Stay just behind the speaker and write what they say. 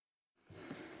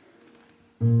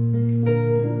حبك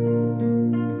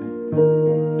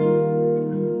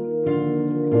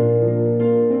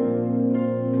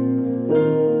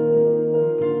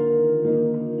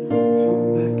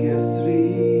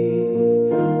يسري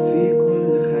في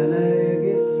كل خلايا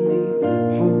جسمي،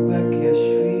 حبك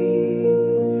يشفي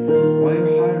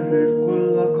ويحرر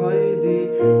كل قيدي،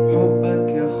 حبك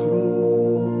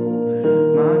يخرج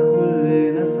مع كل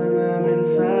نسمه من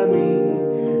فمي،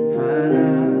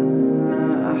 فأنا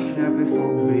احيا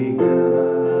بحبك.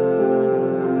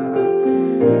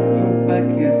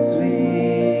 حبك يسري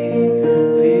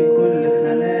في كل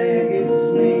خلايا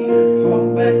جسمي،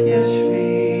 حبك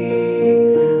يشفي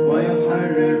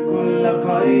ويحرر كل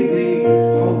قيدي،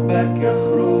 حبك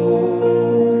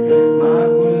يخرج مع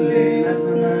كل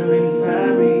نسمة من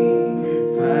فمي،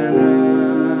 فأنا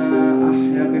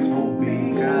أحيا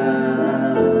بحبك.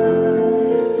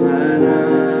 فأنا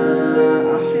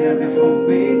أحيا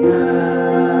بحبك.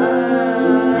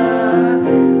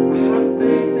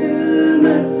 محبة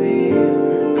المسيح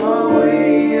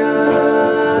قويه،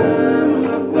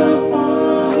 محبه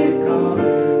فائقه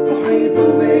تحيط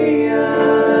بيا.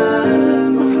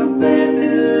 محبة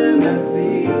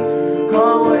المسيح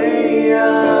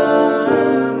قويه،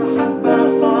 محبه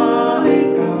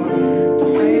فائقه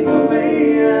تحيط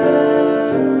بيا.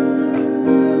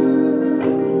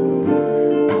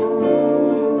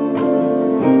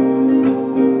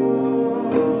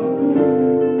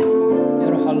 يا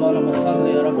روح الله، انا بصلي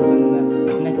يا رب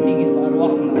انك تيجي في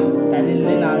ارواحنا، تعلن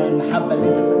لنا عن المحبه اللي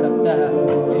انت سكبتها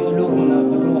في قلوبنا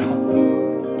بروحك،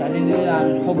 تعلن لنا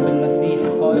عن حب المسيح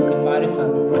فائق المعرفه،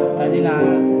 تعلن عن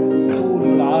الطول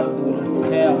والعرض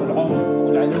والارتفاع والعمق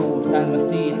والعلو بتاع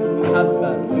المسيح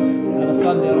محبه. انا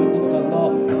بصلي يا روح قدس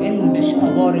الله، انبش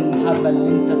ابار المحبه اللي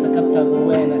انت سكبتها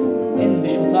جوانا،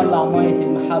 انبش وطلع ميه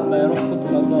المحبه يا روح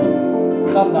قدس الله.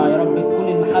 طلع يا رب، يكون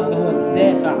المحبة هو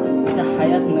الدافع بتاع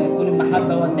حياتنا، يكون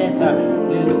المحبة هو الدافع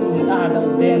للقعدة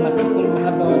قدامك، يكون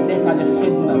المحبة هو الدافع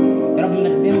للخدمة يا رب. ما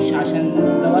نخدمش عشان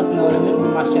ذواتنا ولا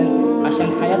نخدم عشان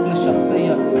حياتنا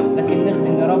الشخصية، لكن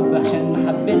نخدم يا رب عشان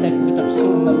محبتك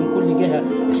بتحصرنا من كل جهة،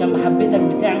 عشان محبتك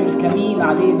بتعمل كمين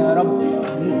علينا يا رب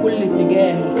من كل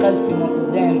اتجاه، من خلف ومن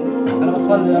قدام. أنا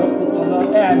بصلي يا روح قدس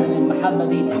الله، اعلن المحبة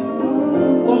دي،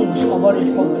 انبش أبار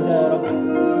الحب ده يا رب.